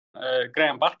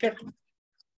Graeme Barker,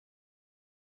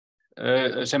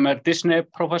 sem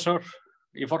Disney-professor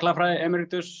í fornleifafræði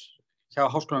emeritus hjá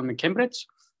Háskólanum í Cambridge.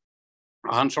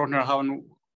 Og hans sóknir hafa nú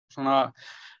svona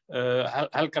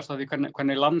helgast af því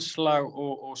hvernig landslag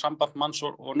og samband manns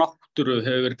og náttúru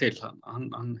hefur verið til.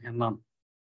 Hann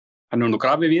hefur nú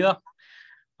grafið víða.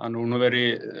 Hann hefur nú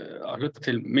verið að hluta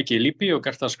til mikið í Libya og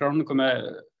gert það skráningu með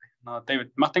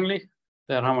David Mattingly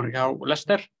þegar hann var hjá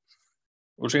Leicester.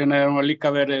 Og síðan hefur hann líka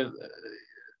verið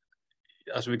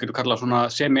það sem við getum kallað svona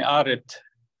semi-arid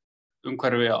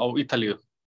umhverfi á Ítalíu.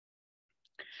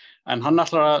 En hann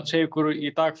ætlar að segja ykkur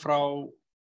í dag frá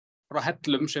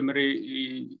hellum sem eru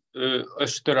í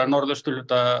norðaustur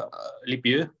hluta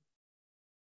Líbíu.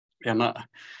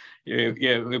 Ég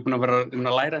er búin að vera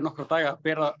að læra í nokkra daga að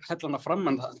bera hellana fram,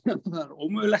 en það er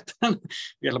ómögulegt.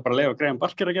 Ég ætla bara að leyfa Graeme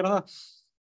Barker að gera það.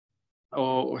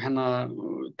 Og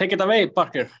take it away,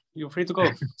 Barker. You're free to go.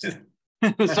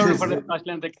 Sorry for the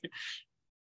Icelandic.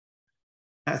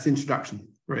 That's the introduction.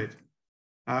 Great.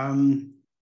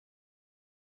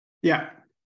 Yeah.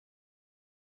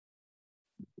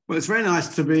 Well, it's very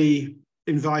nice to be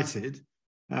invited.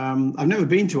 I've never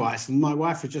been to Iceland. My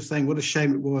wife was just saying what a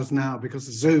shame it was now because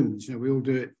of Zooms. You know, we all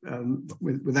do it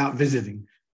without visiting.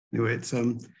 Anyway, it's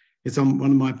on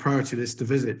one of my priority lists to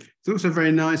visit. It's also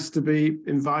very nice to be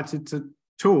invited to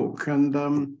talk, and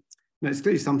it's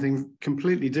clearly something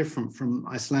completely different from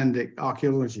Icelandic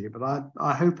archaeology. But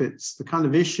I hope it's the kind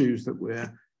of issues that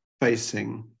we're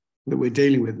facing, that we're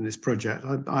dealing with in this project.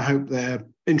 I hope they're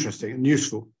interesting and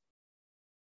useful.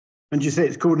 And you say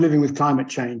it's called Living with Climate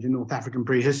Change in North African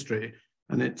Prehistory,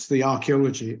 and it's the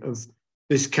archaeology of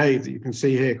this cave that you can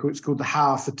see here. It's called the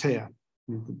Haua Fteah,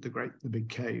 the big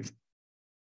cave.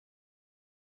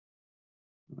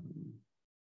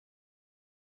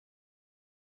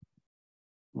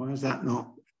 Why is that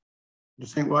not?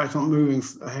 Just think why it's not moving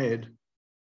ahead.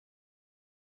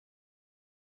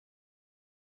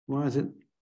 Why is it?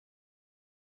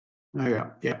 Oh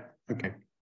yeah, okay.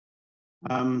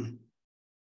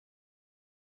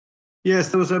 Yes,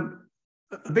 there was a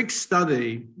big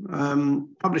study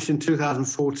published in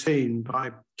 2014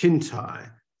 by Keith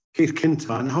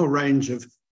Kintigh, and a whole range of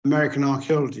American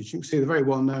archaeologists. You can see the very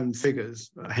well-known figures,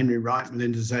 Henry Wright,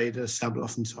 Melinda Zader,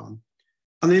 Sabloff, and so on.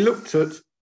 And they looked at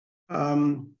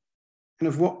kind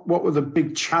of what were the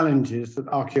big challenges that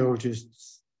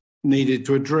archaeologists needed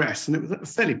to address. And it was a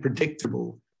fairly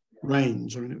predictable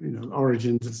range. I mean,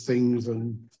 origins of things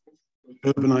and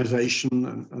urbanization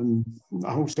and a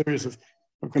whole series of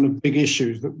kind of big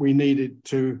issues that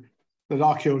that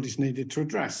archaeologists needed to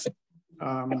address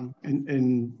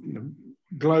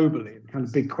globally, kind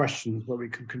of big questions where we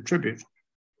could contribute.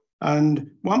 And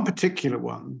one particular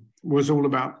one was all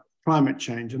about climate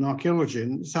change and archaeology,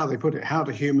 and that's how they put it: how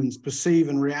do humans perceive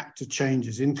and react to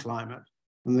changes in climate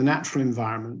and the natural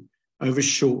environment over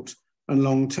short and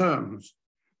long terms?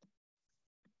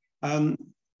 And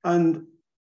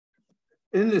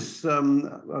in this,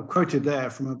 quoted there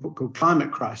from a book called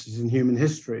Climate Crisis in Human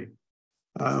History,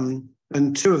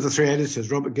 and two of the three editors,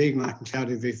 Robert Gignac and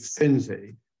Claudia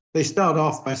Finzi, they start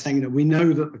off by saying, we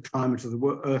know that the climate of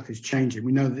the Earth is changing.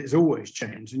 We know that it's always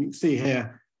changed. And you can see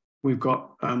here, we've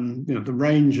got the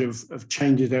range of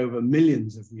changes over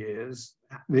millions of years.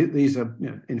 These are,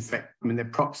 in fact, they're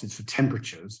proxies for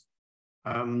temperatures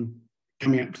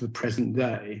coming up to the present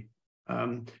day.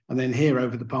 And then here,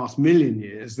 over the past million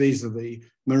years, these are the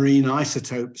marine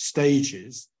isotope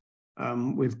stages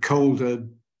with colder,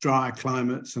 drier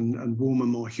climates and warmer,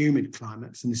 more humid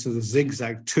climates, and this sort of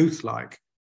zigzag tooth-like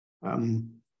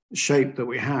shape that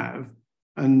we have.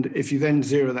 And if you then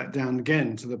zero that down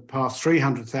again to the past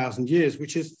 300,000 years,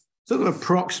 which is sort of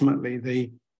approximately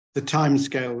the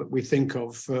timescale that we think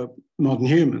of for modern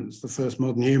humans, the first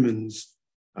modern humans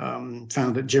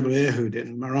found at Jebel Irhoud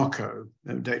in Morocco,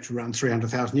 that dates around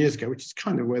 300,000 years ago, which is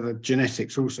kind of where the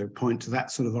genetics also point to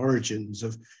that sort of origins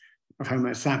of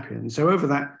Homo sapiens. So over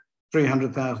that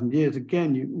 300,000 years,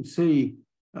 again, you can see,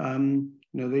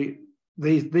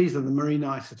 these are the marine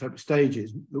isotope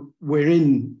stages. We're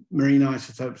in marine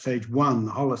isotope stage 1,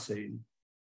 the Holocene,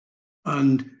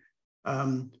 and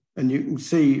you can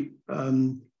see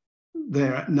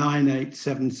there at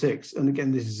 9876, and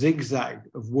again this zigzag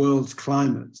of world's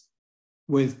climates.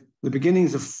 With the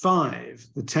beginnings of 5,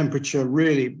 the temperature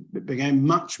really began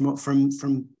much more from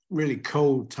really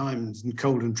cold times and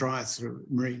cold and dry through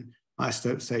marine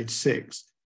isotope stage 6.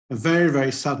 A very,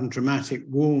 very sudden dramatic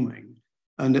warming.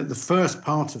 And at the first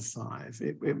part of 5,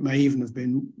 it may even have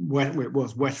been wet, it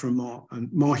was wetter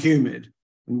and more humid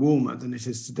and warmer than it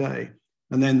is today.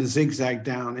 And then the zigzag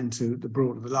down into the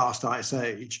last ice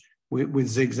age. with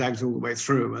zigzags all the way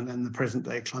through, and then the present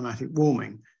day climatic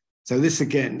warming. So this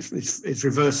again, it's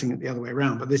reversing it the other way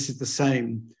around, but this is the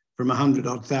same from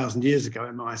 100,000 years ago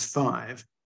in -5,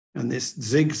 and this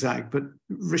zigzag, but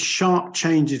sharp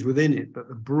changes within it, but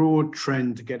the broad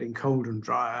trend to getting colder and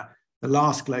drier, the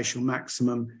last glacial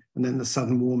maximum, and then the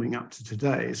sudden warming up to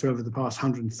today. So over the past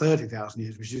 130,000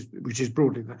 years, which is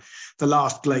broadly the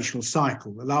last glacial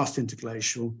cycle, the last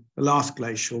interglacial, the last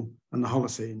glacial, and the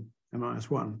Holocene,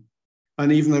 -1. And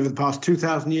even over the past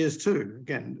 2,000 years too,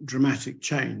 again, dramatic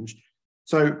change.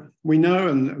 So we know,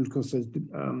 and of course there's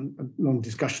long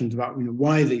discussions about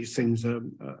why these things are,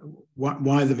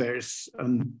 why the various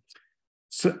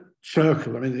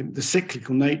circle, I mean, the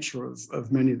cyclical nature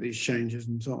of many of these changes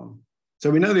and so on.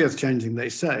 So we know the Earth's changing, they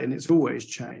say, and it's always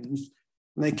changed.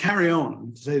 And they carry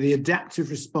on to say the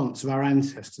adaptive response of our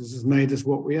ancestors has made us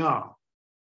what we are,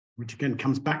 which again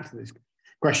comes back to this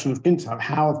question of Kintigh.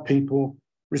 How have people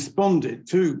responded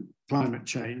to climate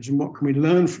change, and what can we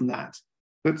learn from that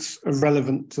that's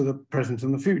relevant to the present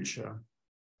and the future?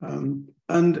 And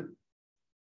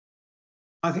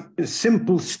I think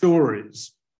simple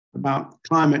stories about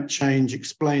climate change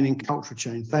explaining cultural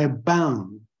change, they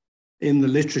abound in the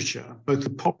literature, both the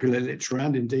popular literature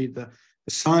and indeed the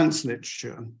science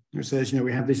literature, which says,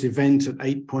 we had this event at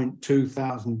 8.2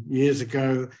 thousand years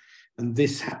ago, and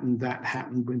this happened, that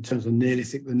happened in terms of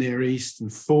Neolithic, the Near East,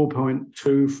 and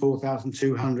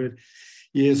 4,200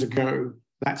 years ago.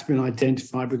 That's been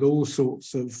identified with all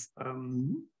sorts of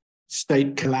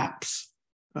state collapse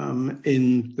in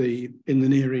the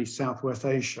Near East, Southwest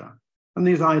Asia. And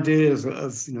these ideas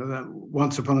of, that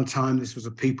once upon a time, this was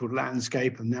a peopled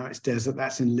landscape and now it's desert,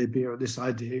 that's in Libya, or this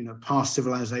idea, past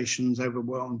civilizations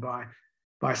overwhelmed by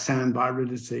sand, by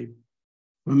aridity,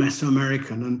 were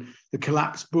Mesoamerican, and the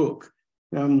collapse book.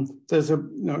 There's this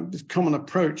common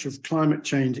approach of climate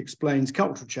change explains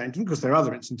cultural change. And of course, there are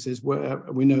other instances where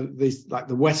we know these, like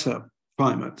the wetter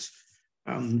climates,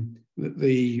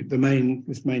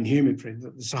 this main humid,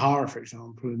 the Sahara, for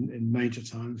example, in major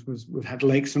times had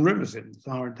lakes and rivers in the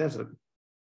Sahara Desert.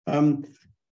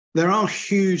 There are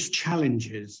huge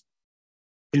challenges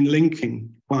in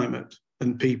linking climate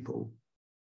and people,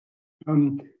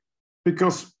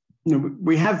 because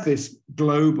we have this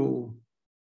global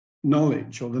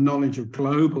knowledge, or the knowledge of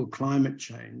global climate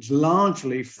change,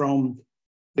 largely from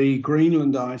the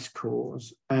Greenland ice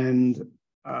cores and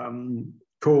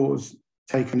cores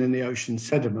taken in the ocean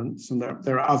sediments, and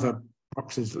there are other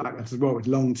proxies like that as well, with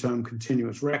long-term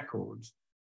continuous records.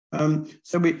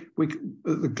 So we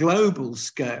at the global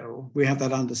scale, we have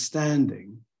that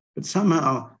understanding, but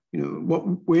somehow,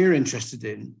 what we're interested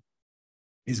in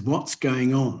is what's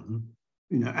going on,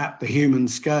 at the human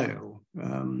scale.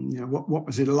 What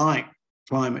was it like,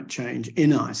 climate change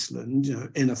in Iceland,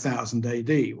 in 1000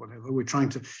 AD, whatever. We're trying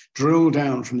to drill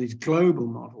down from these global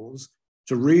models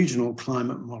to regional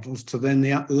climate models, to then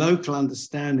the local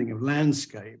understanding of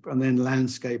landscape, and then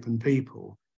landscape and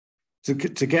people, to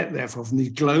get therefore from these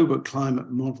global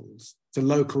climate models to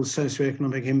local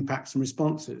socioeconomic impacts and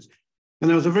responses. And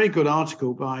there was a very good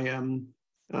article by in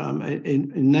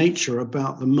Nature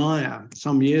about the Maya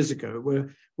some years ago,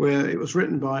 where it was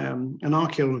written by an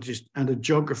archaeologist and a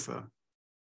geographer,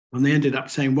 and they ended up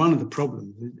saying one of the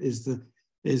problems is that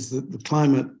the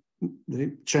climate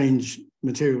change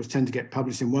materials tend to get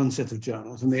published in one set of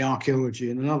journals and the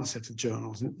archaeology in another set of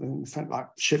journals, in fact, like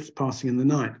ships passing in the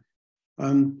night.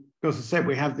 Because I said,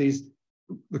 we have the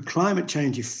climate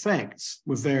change effects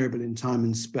were variable in time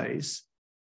and space.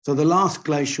 So the last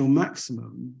glacial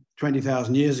maximum,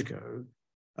 20,000 years ago,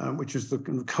 which was the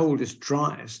coldest,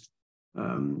 driest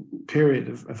period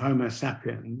of Homo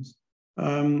sapiens,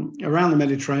 around the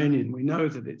Mediterranean, we know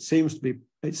that it seems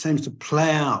to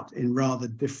play out in rather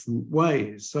different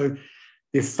ways. So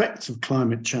the effects of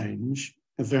climate change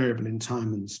are variable in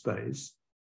time and space.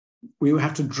 We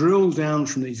have to drill down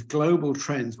from these global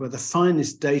trends, where the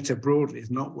finest data broadly is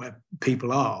not where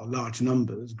people are, large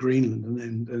numbers, Greenland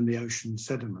and the ocean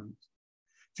sediments,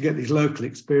 to get these local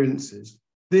experiences.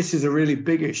 This is a really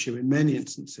big issue in many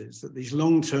instances, that these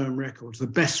long-term records, the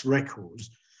best records,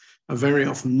 are very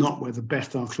often not where the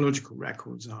best archaeological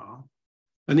records are.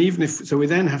 And even if, so we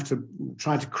then have to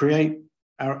try to create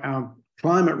our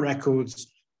climate records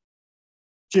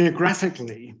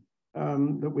geographically,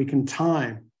 that we can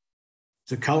tie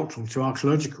to cultural, to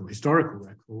archaeological, historical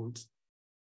records,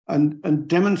 and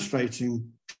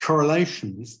demonstrating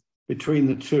correlations between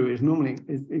the two is normally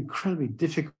incredibly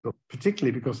difficult,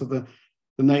 particularly because of the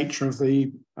nature of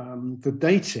the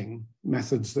dating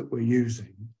methods that we're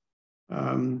using.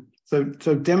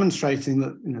 So demonstrating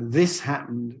that this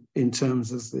happened in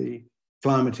terms of the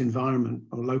climate environment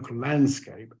or local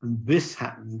landscape. And this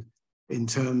happened in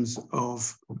terms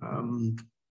of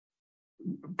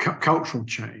cultural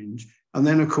change. And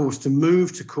then, of course, to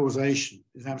move to causation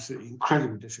is absolutely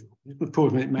incredibly difficult. Just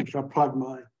pause a minute, make sure I plug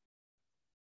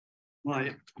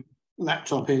my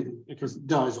laptop in because it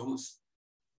dies on us.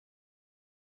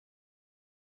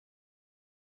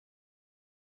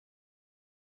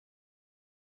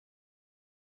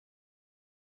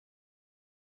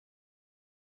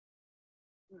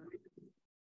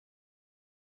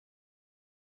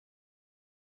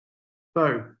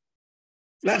 So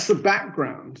that's the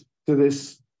background to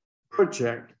this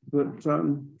project that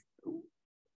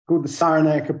called the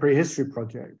Cyrenaica Prehistory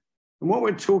Project. And what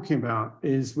we're talking about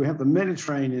is we have the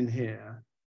Mediterranean here.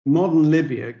 Modern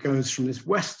Libya goes from this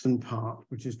western part,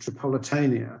 which is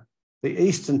Tripolitania. The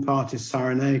eastern part is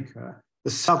Cyrenaica.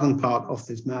 The southern part of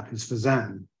this map is Fezzan.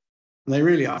 And they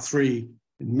really are three,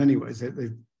 in many ways.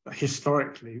 They've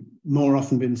historically more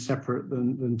often been separate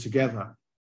than together.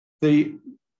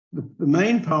 The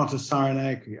main part of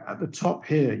Cyrenaica, at the top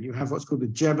here, you have what's called the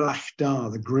Haua Fteah,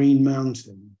 the Green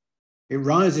Mountain. It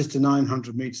rises to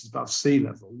 900 meters above sea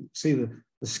level. You see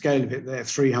the scale of it there,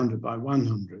 300 by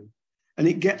 100. And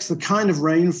it gets the kind of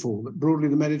rainfall that broadly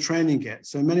the Mediterranean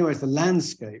gets. So in many ways, the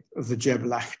landscape of the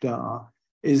Haua Fteah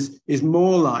is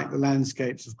more like the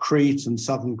landscapes of Crete and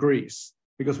southern Greece,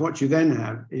 because what you then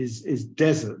have is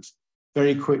desert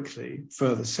very quickly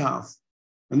further south.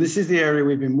 And this is the area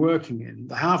we've been working in.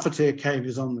 The Haua Fteah cave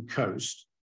is on the coast.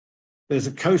 There's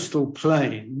a coastal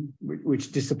plain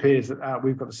which disappears.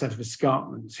 We've got a set of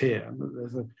escarpments here.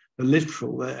 There's a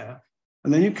littoral there.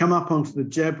 And then you come up onto the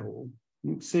Jebel.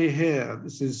 You can see here,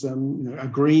 this is a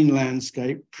green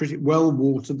landscape, pretty well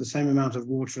watered, the same amount of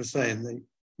water as, say, in the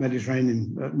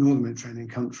Mediterranean, northern Mediterranean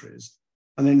countries.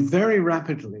 And then very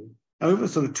rapidly, over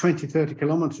sort of 20, 30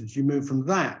 kilometers, you move from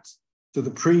that to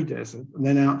the pre-desert and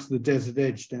then out to the desert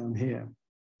edge down here.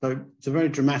 So it's a very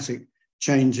dramatic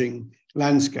changing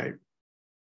landscape.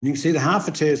 You can see the Haua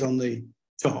Fteah is on the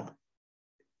top.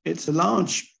 It's a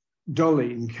large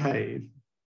Doline cave.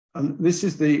 And this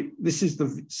is the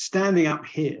standing up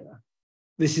here.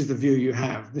 This is the view you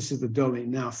have. This is the Doline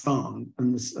now farmed,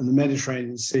 and the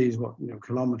Mediterranean Sea is what, a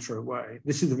kilometer away.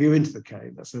 This is the view into the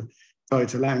cave. That's a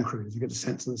Toyota Land Cruiser. You get a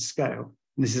sense of the scale.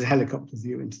 And this is a helicopter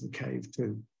view into the cave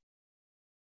too.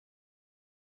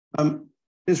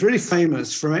 It's really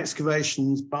famous from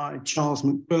excavations by Charles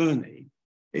McBurney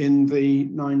in the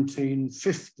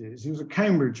 1950s. He was a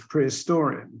Cambridge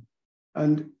prehistorian.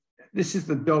 And this is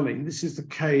the Doline, this is the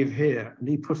cave here. And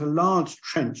he put a large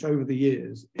trench over the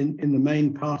years in the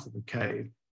main part of the cave.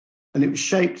 And it was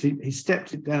shaped, he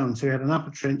stepped it down. So he had an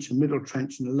upper trench, a middle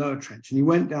trench, and a lower trench. And he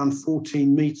went down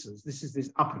 14 meters. This is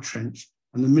this upper trench,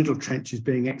 and the middle trench is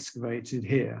being excavated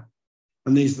here.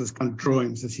 And these are the kind of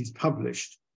drawings that he's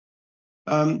published.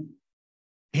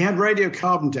 He had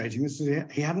radiocarbon dating.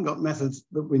 He hadn't got methods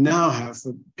that we now have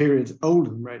for periods older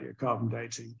than radiocarbon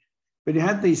dating. But he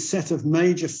had these set of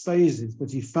major phases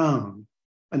that he found.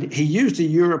 And he used a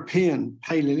European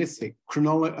Paleolithic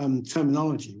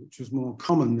terminology, which was more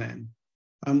common then.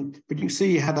 But you see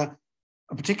he had a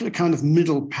particular kind of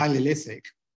middle Paleolithic,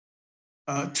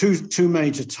 two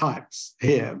major types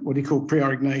here, what he called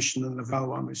pre-Aurignacian and the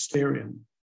Valois-Mousterian.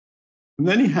 And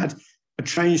then he had a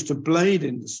change to blade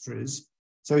industries.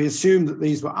 So he assumed that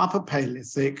these were upper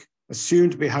Paleolithic,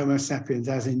 assumed to be Homo sapiens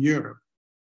as in Europe.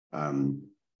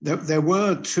 There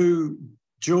were two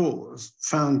jaws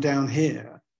found down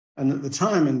here. And at the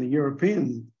time in the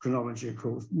European chronology, of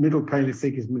course, middle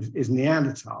Paleolithic is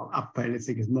Neanderthal, upper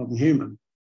Paleolithic is modern human.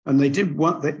 And and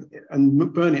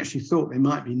McBurney actually thought they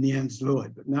might be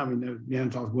Neanderthaloid, but now we know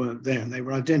Neanderthals weren't there, and they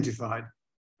were identified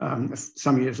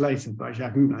some years later by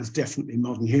Jacques Houblin as definitely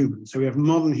modern humans. So we have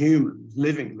modern humans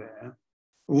living there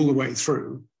all the way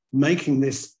through, making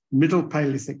this middle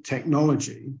Paleolithic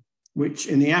technology, which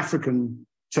in the African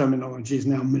terminology is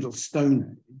now Middle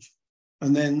Stone Age.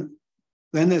 And then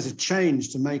there's a change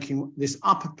to making this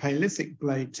upper Paleolithic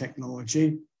blade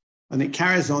technology, and it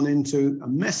carries on into a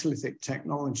Mesolithic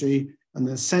technology and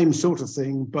the same sort of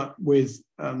thing, but with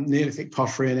Neolithic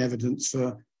pottery and evidence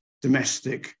for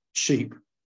domestic sheep.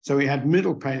 So we had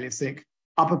Middle Paleolithic,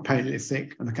 Upper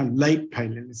Paleolithic, and the kind of Late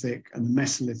Paleolithic, and the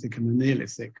Mesolithic and the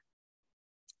Neolithic.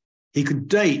 He could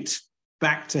date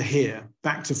back to here,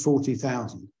 back to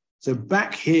 40,000. So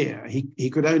back here, he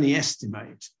could only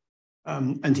estimate,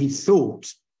 and he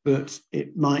thought that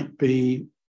it might be,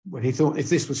 well, he thought if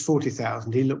this was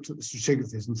 40,000, he looked at the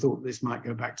stratigraphies and thought this might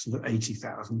go back to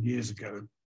 80,000 years ago.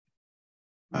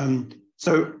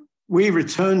 So we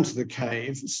returned to the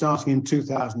cave starting in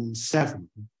 2007,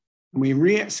 and we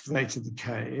re-excavated the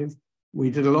cave, We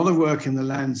did a lot of work in the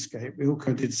landscape. We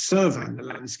also did surveying the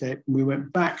landscape, and we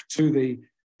went back to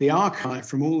the archive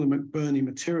from all the McBurney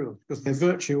materials, because they're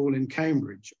virtually all in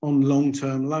Cambridge on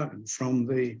long-term loan from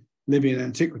the Libyan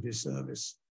Antiquities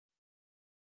Service.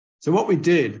 So what we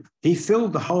did, he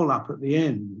filled the hole up at the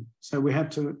end. So we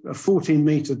had a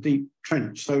 14-meter deep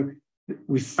trench. So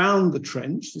we found the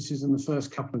trench. This is in the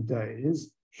first couple of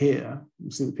days here. You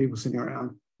see the people sitting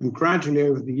around. And gradually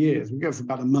over the years, we go for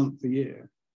about a month a year,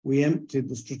 we emptied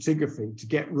the stratigraphy to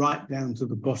get right down to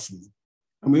the bottom.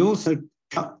 And we also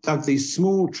dug these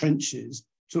small trenches,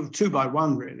 sort of 2 by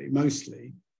 1 really,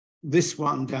 mostly. This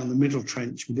one down the middle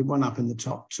trench, we did one up in the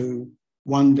top 2,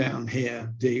 one down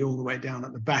here, D, all the way down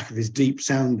at the back of his deep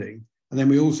sounding. And then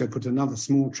we also put another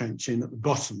small trench in at the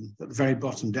bottom, at the very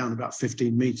bottom, down about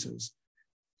 15 meters.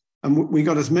 And we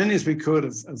got as many as we could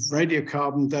of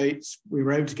radiocarbon dates. We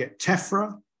were able to get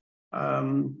tephra.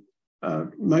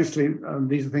 Mostly,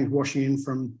 these are things washing in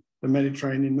from the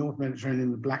Mediterranean, North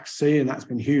Mediterranean, the Black Sea, and that's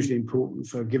been hugely important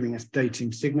for giving us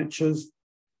dating signatures.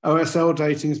 OSL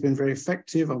dating has been very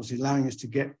effective, obviously allowing us to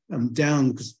get them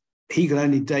down, because he could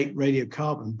only date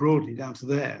radiocarbon broadly down to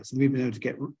there. So we've been able to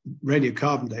get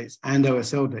radiocarbon dates and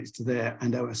OSL dates to there,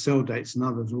 and OSL dates and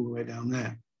others all the way down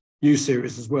there. U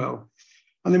series as well.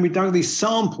 And then we dug these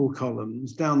sample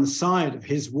columns down the side of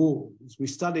his walls. We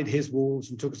studied his walls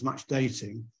and took as much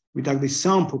dating. We dug these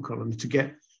sample columns to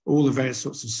get all the various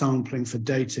sorts of sampling for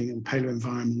dating and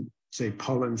paleoenvironment, say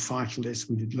pollen, phytoliths.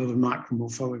 We did a lot of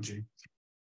micromorphology.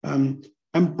 And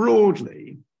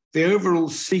broadly, the overall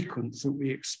sequence that we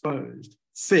exposed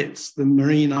fits the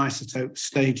marine isotope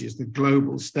stages, the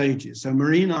global stages. So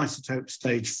marine isotope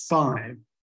stage 5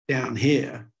 down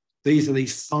here, these are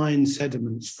these fine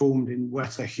sediments formed in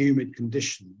wetter, humid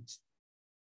conditions.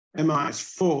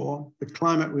 MIS4, the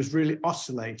climate was really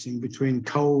oscillating between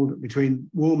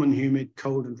warm and humid,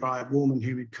 cold and dry, warm and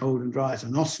humid, cold and dry. It's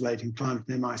an oscillating climate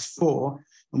in MIS4,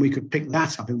 and we could pick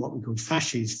that up in what we called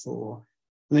Fasces 4.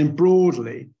 And then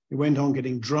broadly, it went on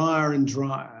getting drier and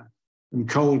drier and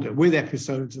colder, with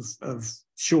episodes of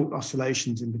short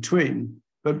oscillations in between.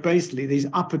 But basically, these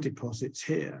upper deposits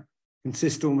here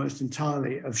consist almost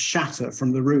entirely of shatter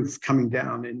from the roof coming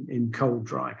down in cold,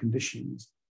 dry conditions.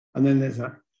 And then there's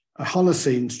a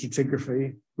Holocene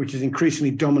stratigraphy, which is increasingly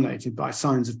dominated by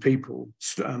signs of people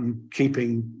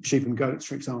keeping sheep and goats,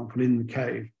 for example, in the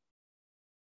cave.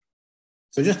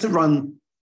 So just to run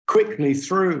quickly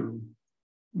through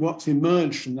what's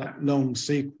emerged from that long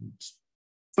sequence.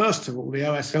 First of all, the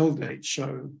OSL dates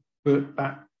show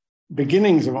that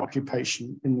beginnings of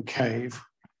occupation in the cave,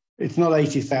 it's not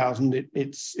 80,000,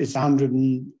 it's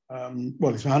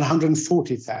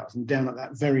 140,000 down at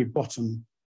that very bottom.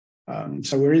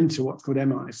 So we're into what's called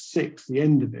MIS6, the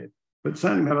end of it. But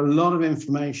certainly we have a lot of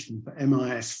information for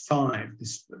MIS5,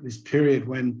 this period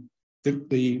when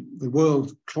the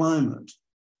world climate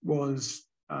was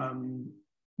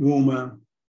warmer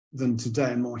than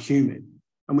today, more humid.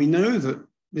 And we know that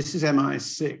this is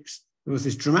MIS6. There was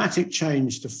this dramatic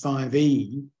change to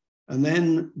 5E, and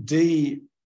then D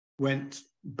went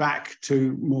back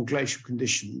to more glacial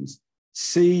conditions.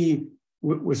 C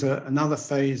was another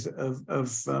phase of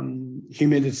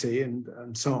humidity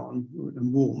and so on,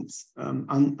 and warmth,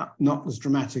 not as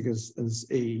dramatic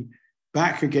as E.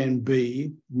 Back again,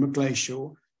 B,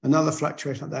 glacial, another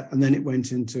fluctuation like that, and then it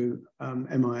went into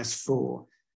MIS4.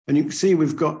 And you can see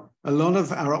we've got a lot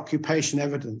of our occupation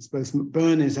evidence, both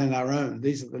McBurney's and our own.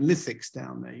 These are the lithics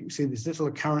down there. You can see these little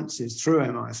occurrences through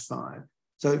MIS5.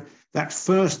 So that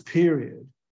first period,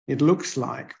 it looks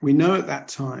like, we know at that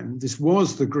time, this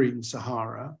was the Green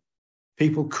Sahara.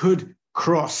 People could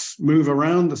move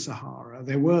around the Sahara.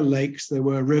 There were lakes, there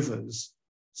were rivers.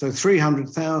 So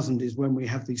 300,000 is when we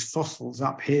have these fossils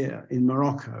up here in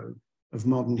Morocco of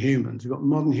modern humans. We've got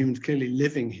modern humans clearly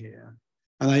living here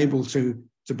and able to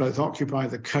both occupy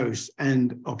the coast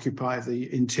and occupy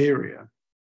the interior.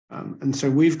 And so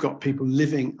we've got people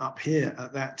living up here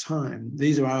at that time.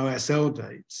 These are our OSL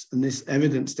dates, and this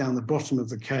evidence down the bottom of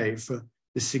the cave for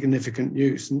this significant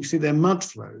use. And you see their mud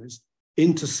flows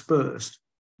interspersed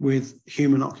with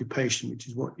human occupation, which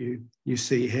is what you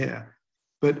see here.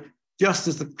 But just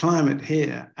as the climate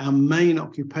here, our main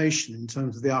occupation in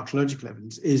terms of the archaeological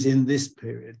evidence is in this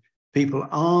period. People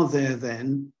are there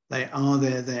then, they are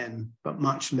there then, but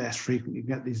much less frequently. You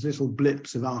get these little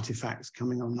blips of artifacts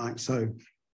coming on like so.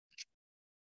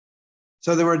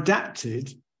 So they were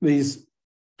adapted, these,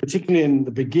 particularly in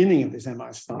the beginning of this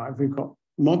MIS5, we've got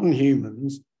modern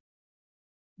humans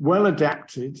well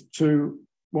adapted to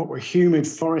what were humid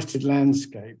forested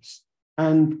landscapes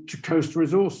and to coastal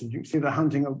resources. You can see they're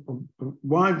hunting a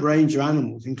wide range of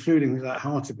animals, including that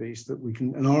hartebeest that we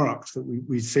can, and aurochs that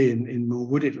we see in more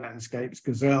wooded landscapes,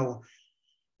 gazelle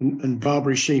and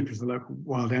Barbary sheep is the local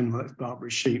wild animal. That's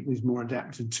Barbary sheep. These more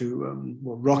adapted to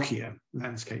rockier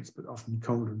landscapes, but often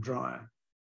colder and drier.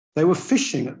 They were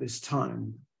fishing at this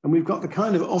time, and we've got the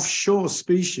kind of offshore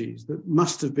species that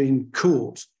must have been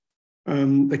caught.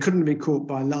 They couldn't have been caught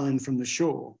by line from the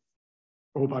shore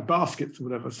or by baskets or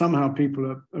whatever. Somehow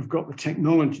people have got the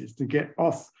technologies to get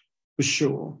off the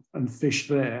shore and fish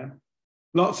there.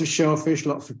 Lots of shellfish,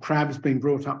 lots of crabs being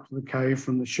brought up to the cave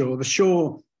from the shore. The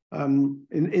shore,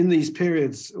 in these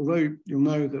periods, although you'll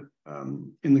know that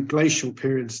in the glacial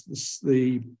periods,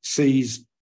 the seas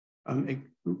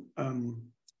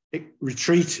it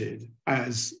retreated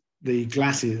as the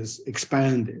glaciers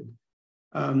expanded,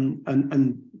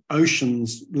 and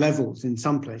oceans levels in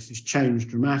some places changed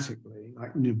dramatically.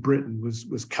 Like Britain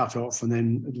was cut off and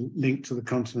then linked to the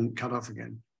continent, cut off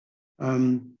again.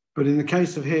 But in the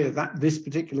case of here, this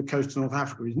particular coast of North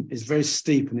Africa is very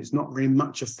steep and it's not very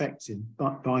much affected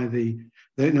by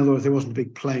in other words, there wasn't a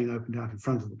big plain opened out in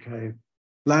front of the cave.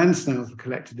 Land snails were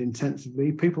collected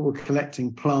intensively. People were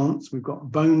collecting plants. We've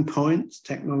got bone points,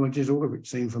 technologies, all of which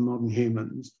seen for modern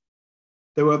humans.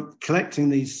 They were collecting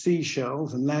these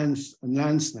seashells and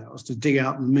land snails to dig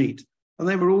out the meat. And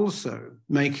they were also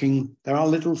there are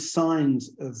little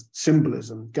signs of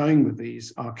symbolism going with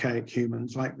these archaic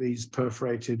humans, like these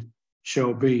perforated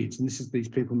shell beads. And this is these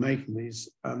people making these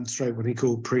straight, what he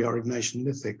called pre-orignation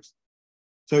lithics.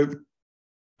 So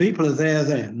people are there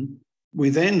then. We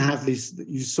then have these,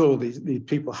 you saw these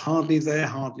people hardly there,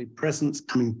 hardly present,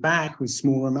 coming back with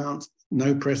small amounts,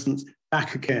 no presence,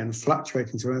 back again,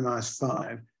 fluctuating to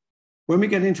MIS5. When we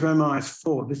get into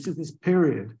MIS4, this is this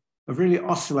period of really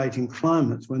oscillating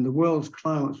climates when the world's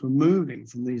climates were moving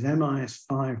from these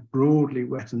MIS5 broadly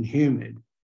wet and humid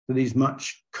to these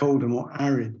much colder, more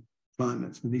arid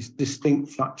climates with these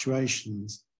distinct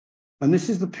fluctuations. And this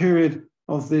is the period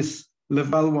of this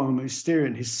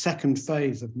Levallois-Mousterian, his second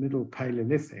phase of Middle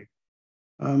Paleolithic.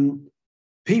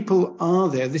 People are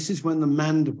there. This is when the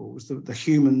mandibles, the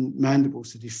human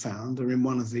mandibles that he found, are in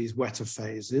one of these wetter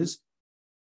phases.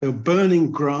 They're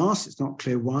burning grass. It's not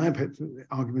clear why, but the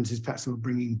argument is perhaps they were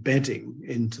bringing bedding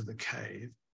into the cave.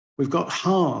 We've got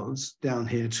hearths down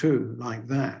here too, like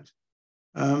that.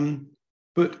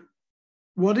 But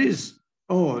what is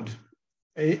odd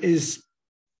is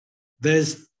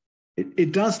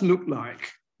it does look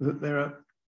like that there are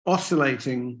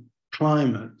oscillating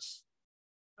climates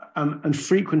and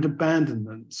frequent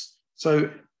abandonments.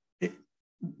 So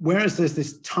whereas there's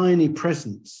this tiny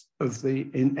presence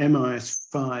in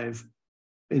MIS5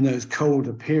 in those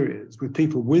colder periods with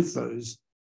people with those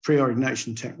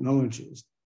pre-orignation technologies,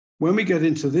 when we get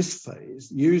into this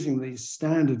phase, using these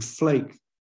standard flake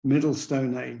Middle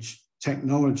Stone Age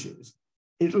technologies,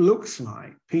 it looks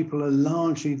like people are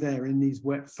largely there in these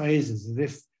wet phases,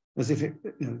 as if it,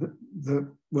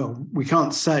 well, we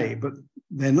can't say, but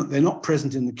they're not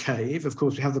present in the cave. Of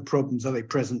course, we have the problems. Are they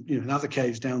present, in other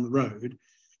caves down the road?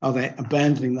 Are they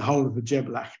abandoning the whole of the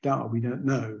Jebel Akhdar? We don't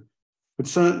know. But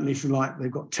certainly, if you like,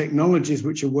 they've got technologies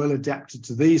which are well adapted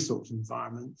to these sorts of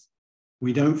environments.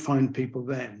 We don't find people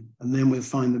then, and then we'll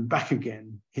find them back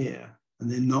again here,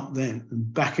 and then not then,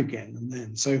 and back again, and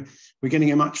then. So we're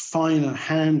getting a much finer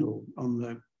handle on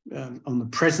the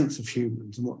presence of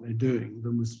humans and what they're doing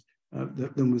than was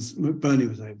McBurney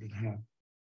was able to have.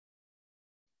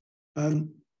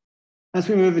 As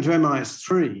we move into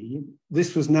MIS3,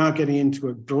 this was now getting into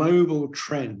a global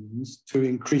trend to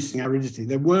increasing aridity.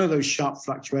 There were those sharp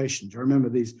fluctuations. I remember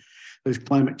those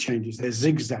climate changes, they're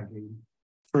zigzagging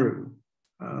through.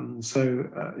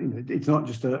 It's not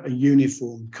just a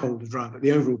uniform colder, dry, but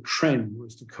the overall trend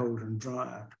was to colder and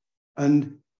drier.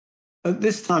 And at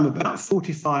this time, about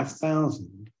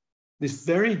 45,000, this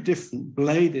very different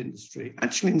blade industry,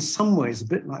 actually in some ways a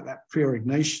bit like that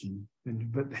pre-orignation,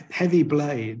 but heavy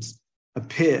blades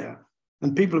appear.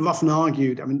 And people have often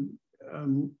argued,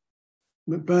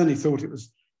 McBurney thought it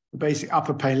was the basic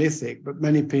Upper Paleolithic, but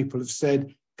many people have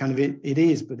said kind of it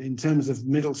is, but in terms of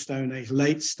Middle Stone Age,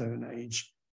 Late Stone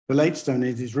Age, the Late Stone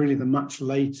Age is really the much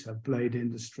later blade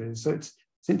industry. So it's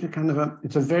simply kind of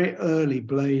it's a very early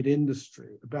blade industry,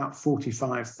 about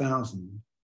 45,000,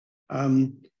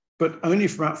 but only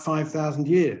for about 5,000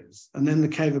 years. And then the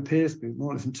cave appears to be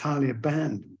more or less entirely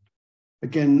abandoned.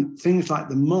 Again, things like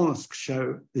the mollusks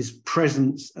show this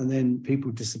presence and then people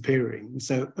disappearing.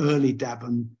 So early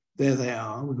Dabon, there they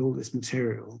are with all this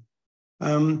material.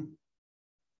 There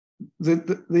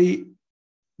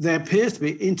appears to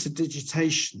be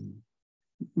interdigitation.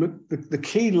 The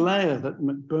key layer that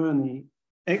McBurney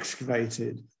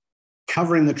excavated,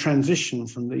 covering the transition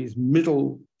from these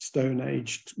middle Stone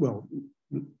Age, well,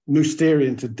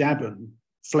 Mousterian to Dabban,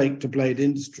 flake to blade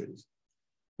industries,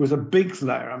 was a big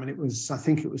layer. I mean, I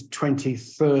think it was 20,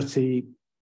 30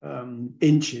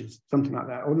 inches, something like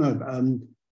that. Or no,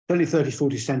 only 30,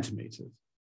 40 centimeters.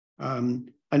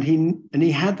 And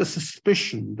he had the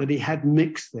suspicion that he had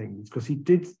mixed things, because he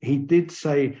did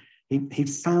say he'd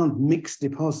found mixed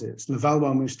deposits,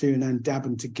 Levallois, Mousterian and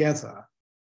Dabban together.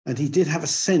 And he did have a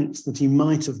sense that he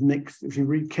might have mixed. If you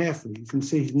read carefully, you can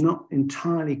see he's not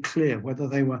entirely clear whether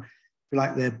they were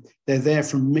like they're there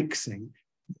from mixing.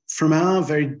 From our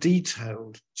very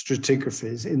detailed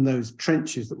stratigraphies in those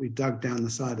trenches that we dug down the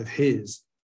side of his,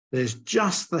 there's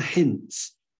just the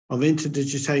hints of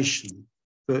interdigitation,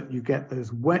 that you get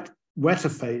those wetter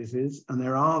phases, and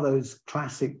there are those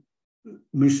classic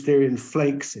Mousterian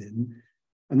flakes in,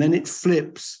 and then it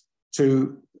flips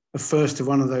to the first of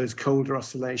one of those colder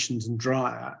oscillations and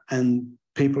drier, and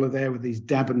people are there with these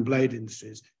Dabban blade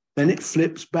industries. Then it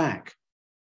flips back,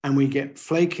 and we get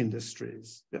flake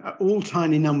industries, all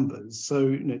tiny numbers.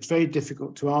 So it's very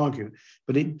difficult to argue,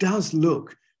 but it does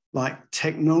look like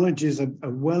technologies there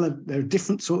are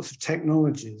different sorts of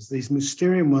technologies. These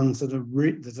Mousterian ones that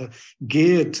are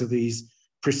geared to these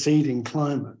preceding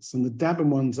climates, and the Dabban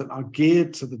ones that are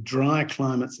geared to the dry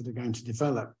climates that are going to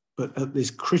develop. But at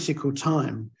this critical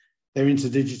time, they're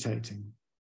interdigitating.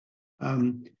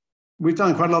 We've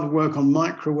done quite a lot of work on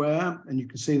microwear, and you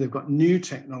can see they've got new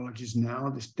technologies now,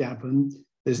 this Dabban.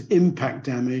 There's impact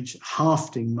damage,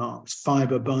 hafting marks,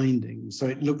 fiber binding. So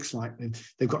it looks like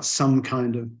they've got some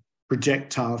kind of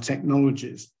projectile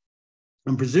technologies.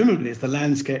 And presumably, as the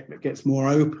landscape gets more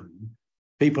open,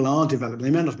 people are developing.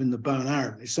 They may not have been the bow and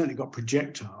arrow, they've certainly got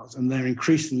projectiles, and they're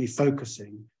increasingly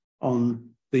focusing on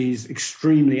these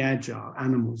extremely agile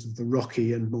animals of the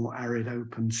rocky and more arid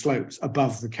open slopes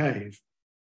above the cave.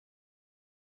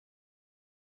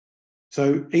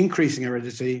 So increasing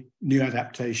aridity, new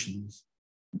adaptations,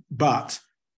 but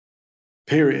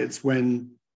periods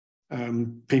when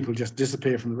people just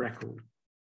disappear from the record.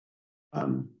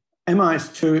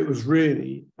 MIS2, it was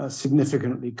really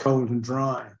significantly cold and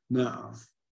dry now.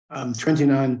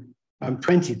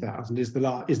 20,000 is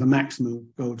the maximum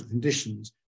golden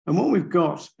conditions. And what we've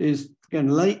got is, again,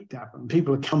 late Dabban.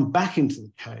 People have come back into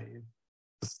the cave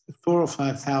 4,000 or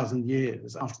 5,000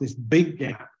 years after this big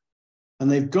gap.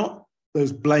 And they've got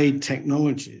those blade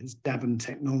technologies, Dabban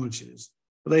technologies,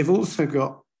 but they've also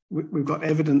got, we've got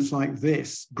evidence like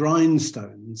this,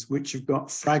 grindstones, which have got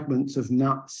fragments of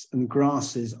nuts and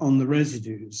grasses on the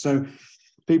residues. So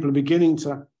people are beginning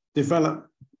to develop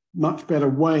much better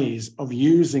ways of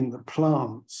using the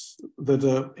plants that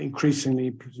are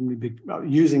increasingly, presumably,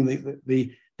 using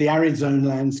the arid zone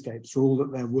landscapes for all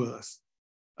that they're worth.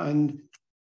 And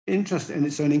interesting, and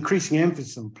it's an increasing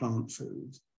emphasis on plant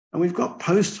foods. And we've got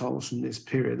post holes from this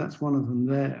period. That's one of them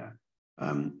there,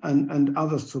 and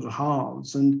other sort of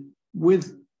halves. And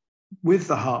with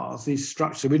the halves, these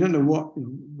structures, we don't know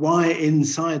why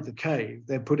inside the cave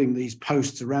they're putting these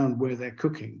posts around where they're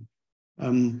cooking,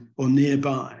 or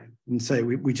nearby, and say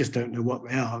we just don't know what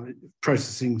they are.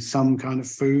 Processing some kind of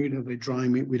food, are they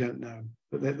drying meat? We don't know.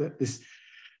 But this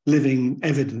living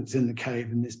evidence in the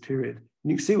cave in this period.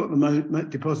 And you can see what the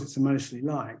deposits are mostly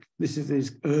like. This is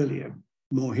these earlier,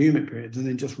 more humid periods, and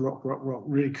then just rock,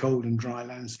 really cold and dry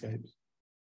landscapes.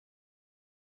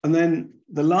 And then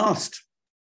the last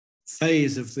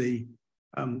phase of the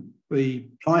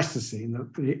Pleistocene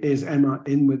is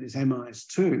in with its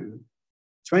MIS2,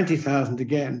 20,000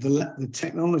 again. The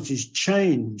technologies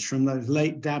change from those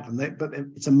late Dabban, but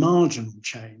it's a marginal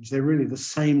change. They're really the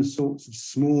same sorts of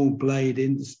small blade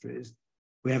industries.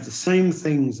 We have the same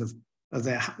things of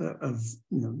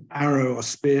arrow or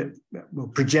spear, well,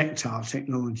 projectile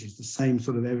technologies, the same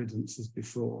sort of evidence as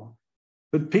before.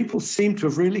 But people seem to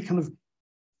have really kind of,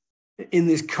 in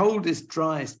this coldest,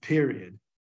 driest period,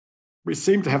 we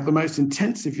seem to have the most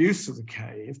intensive use of the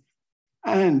cave,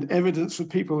 and evidence for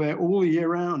people there all year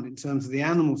round in terms of the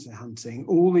animals they're hunting,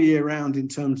 all the year round in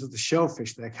terms of the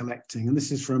shellfish they're collecting. And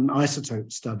this is from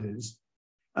isotope studies.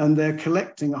 And they're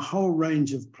collecting a whole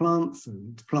range of plant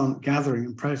food, plant gathering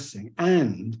and processing.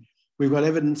 And we've got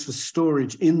evidence for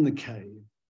storage in the cave,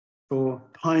 for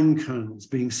pine kernels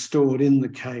being stored in the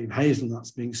cave,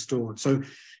 hazelnuts being stored. So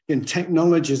again,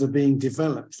 technologies are being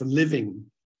developed for living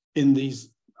in these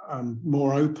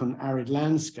more open, arid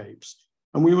landscapes.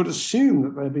 And we would assume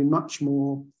that they'd be much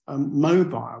more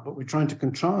mobile, but we're trying to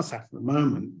contrast that at the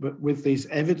moment. But with these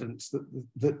evidence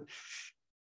that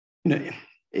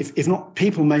if not,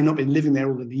 people may not be living there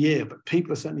all of the year, but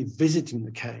people are certainly visiting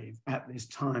the cave at this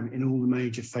time in all the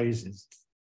major phases.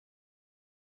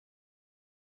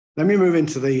 Let me move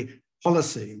into the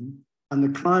Holocene, and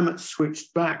the climate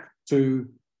switched back to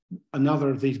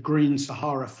another of these Green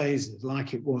Sahara phases,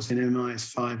 like it was in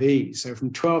MIS 5E. So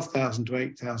from 12,000 to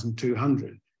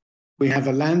 8,200, we have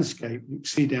a landscape you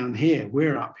see down here,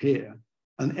 we're up here,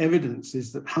 and evidence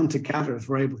is that hunter-gatherers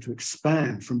were able to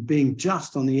expand from being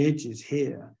just on the edges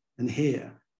here and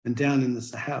down in the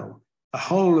Sahel. The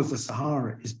whole of the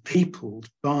Sahara is peopled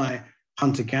by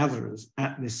hunter-gatherers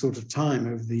at this sort of time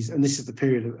over these, and this is the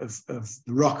period of the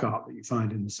rock art that you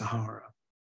find in the Sahara.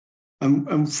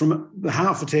 And from the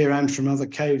Haua Fteah and from other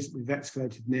caves that we've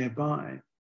excavated nearby,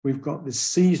 we've got this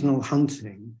seasonal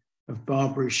hunting of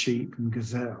Barbary sheep and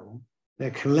gazelle. They're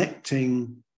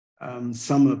collecting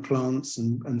summer plants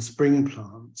and spring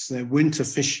plants. They're winter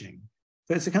fishing.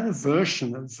 So it's a kind of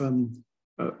version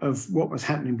of what was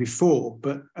happening before,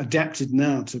 but adapted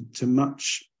now to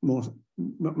much more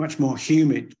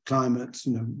humid climates,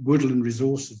 woodland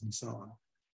resources and so on.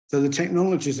 So the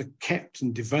technologies are kept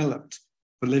and developed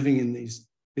for living in these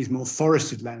more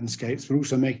forested landscapes, but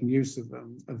also making use of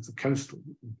the coastal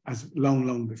as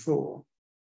long before.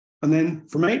 And then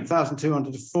from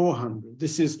 8,200 to 400,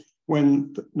 this is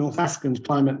when the North African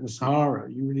climate in the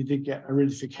Sahara, you really did get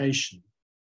aridification.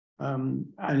 And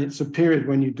it's a period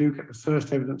when you do get the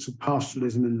first evidence of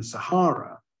pastoralism in the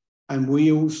Sahara. And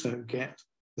we also get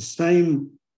the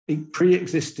same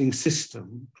pre-existing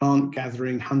system, plant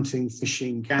gathering, hunting,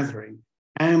 fishing, gathering.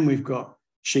 And we've got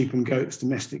sheep and goats,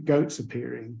 domestic goats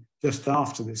appearing just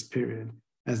after this period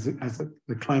as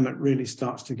the climate really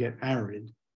starts to get arid.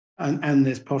 And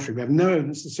there's pottery. We have no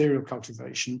evidence of cereal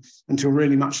cultivation until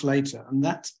really much later. And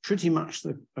that's pretty much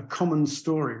a common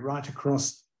story right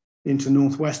across into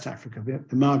Northwest Africa,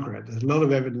 the Maghreb. There's a lot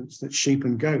of evidence that sheep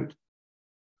and goat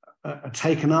are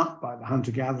taken up by the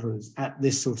hunter-gatherers at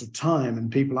this sort of time.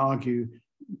 And people argue,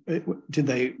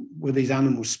 were these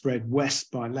animals spread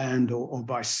west by land or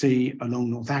by sea along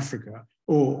North Africa?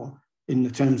 Or in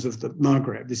the terms of the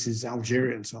Maghreb, this is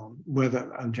Algeria and so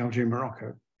on, Algeria,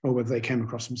 Morocco, or whether they came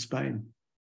across from Spain.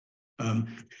 And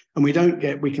we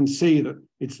can see that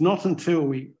it's not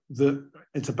until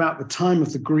it's about the time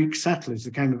of the Greek settlers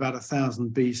that came about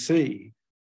 1000 BC,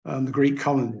 the Greek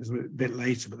colonies were a bit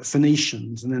later, but the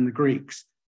Phoenicians and then the Greeks,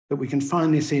 that we can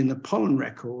finally see in the pollen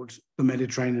records the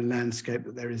Mediterranean landscape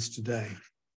that there is today.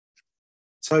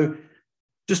 So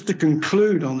just to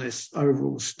conclude on this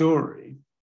overall story,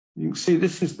 you can see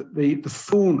this is the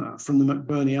fauna from the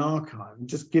McBurney archive, and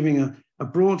just giving a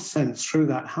broad sense through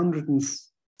that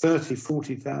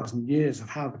 40,000 years of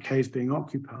how the cave's being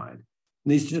occupied. And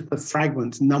these are just the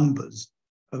fragments, numbers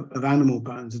of animal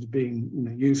bones that are being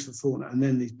used for fauna, and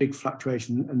then these big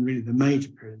fluctuations and really the major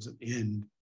periods at the end.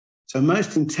 So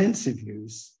most intensive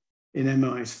use in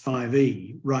MIS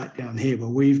 5E, right down here where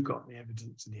we've got the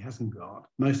evidence that he hasn't got,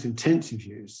 most intensive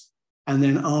use, and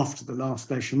then after the last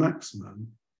glacial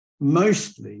maximum,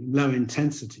 mostly low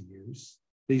intensity use,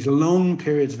 these long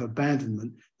periods of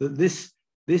abandonment that this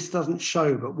doesn't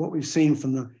show, but what we've seen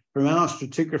from our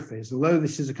stratigraphies, although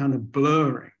this is a kind of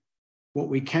blurring, what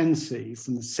we can see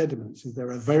from the sediments is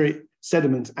there are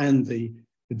sediments and the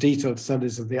detailed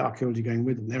studies of the archaeology going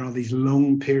with them. There are these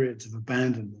long periods of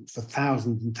abandonment for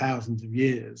thousands and thousands of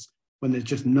years when there's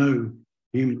just no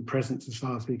human presence as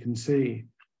far as we can see.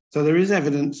 So there is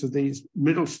evidence of these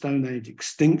Middle Stone Age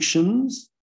extinctions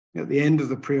at the end of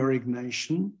the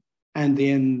pre-orignation and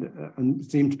the end, and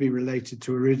seem to be related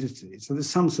to aridity. So there's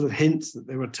some sort of hints that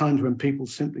there were times when people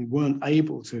simply weren't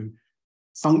able to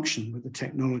function with the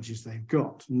technologies they've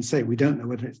got. And say, we don't know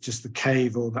whether it's just the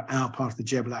cave or our part of the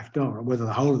Jebel Akhdar, or whether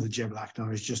the whole of the Jebel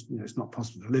Akhdar is just, it's not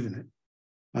possible to live in it.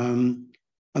 And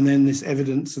then this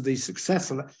evidence of these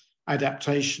successful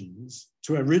adaptations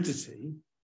to aridity,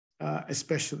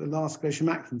 especially at the last glacial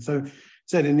maximum. So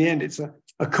said in the end, it's a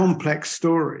complex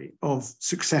story of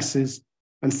successes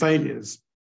and failures.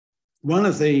 One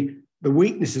of the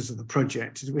weaknesses of the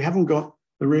project is we haven't got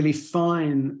the really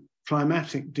fine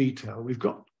climatic detail. We've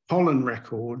got pollen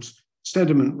records,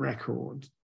 sediment records,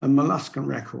 and molluscan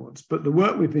records. But the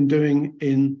work we've been doing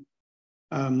in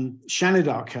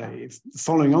Shanidar Cave,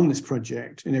 following on this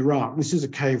project in Iraq, this is a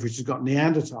cave which has got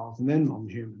Neanderthals and then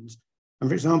non-humans.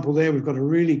 And for example, there we've got a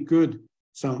really good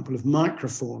sample of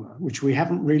microfauna, which we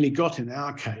haven't really got in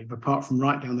our cave, apart from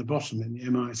right down the bottom in the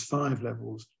MIS 5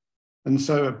 levels. And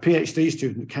so a PhD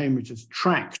student at Cambridge has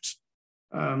tracked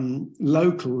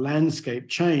local landscape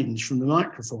change from the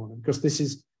microfauna, because this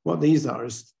is what these are,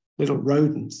 is little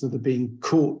rodents that are being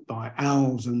caught by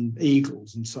owls and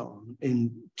eagles and so on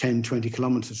in 10, 20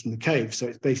 kilometers from the cave. So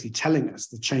it's basically telling us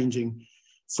the changing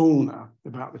fauna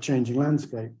about the changing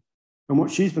landscape. And what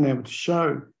she's been able to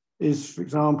show is, for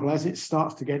example, as it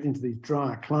starts to get into these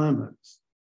drier climates,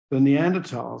 the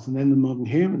Neanderthals and then the modern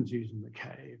humans using the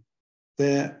cave,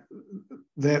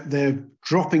 they're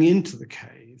dropping into the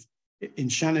cave in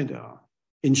Shanidar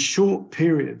in short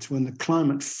periods when the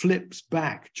climate flips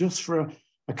back just for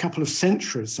a couple of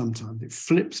centuries. Sometimes it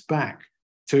flips back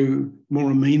to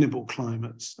more amenable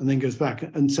climates and then goes back.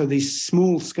 And so these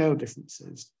small scale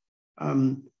differences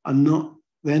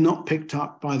they're not picked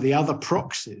up by the other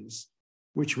proxies,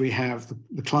 which we have,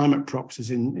 the climate proxies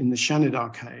in the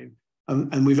Shanidar cave.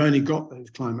 And we've only got those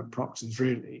climate proxies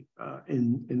really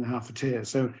in the Haua Fteah.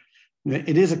 So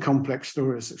it is a complex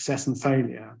story of success and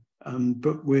failure,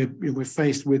 but we're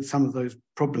faced with some of those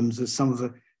problems as some of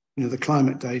the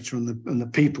climate data and the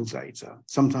people data.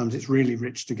 Sometimes it's really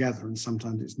rich together and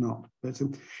sometimes it's not. But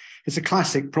it's a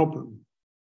classic problem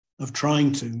of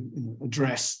trying to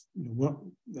address the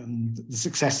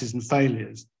successes and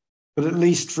failures. But at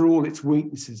least for all its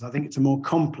weaknesses, I think it's a more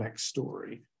complex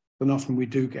story than often we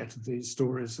do get of these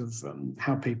stories of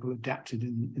how people adapted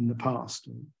in the past.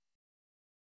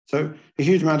 So a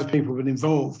huge amount of people have been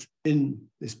involved in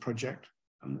this project,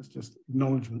 and it's just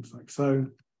acknowledgements like so.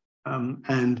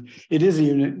 And it is a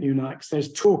unique.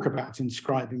 There's talk about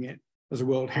inscribing it as a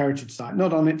World Heritage Site,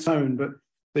 not on its own, but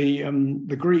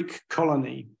the Greek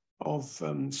colony of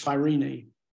Cyrenaica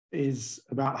is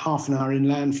about half an hour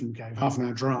inland from the cave, half an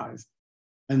hour drive.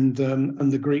 And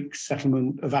the Greek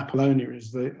settlement of Apollonia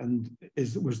was the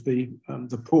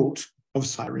port of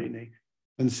Cyrenaica,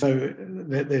 and so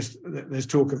there's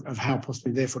talk of how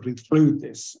possibly therefore to include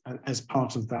this as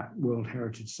part of that World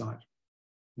Heritage Site.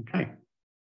 Okay.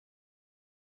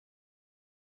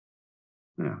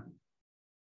 Yeah.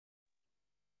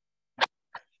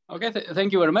 Okay,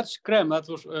 thank you very much, Graeme. That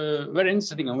was very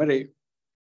interesting and very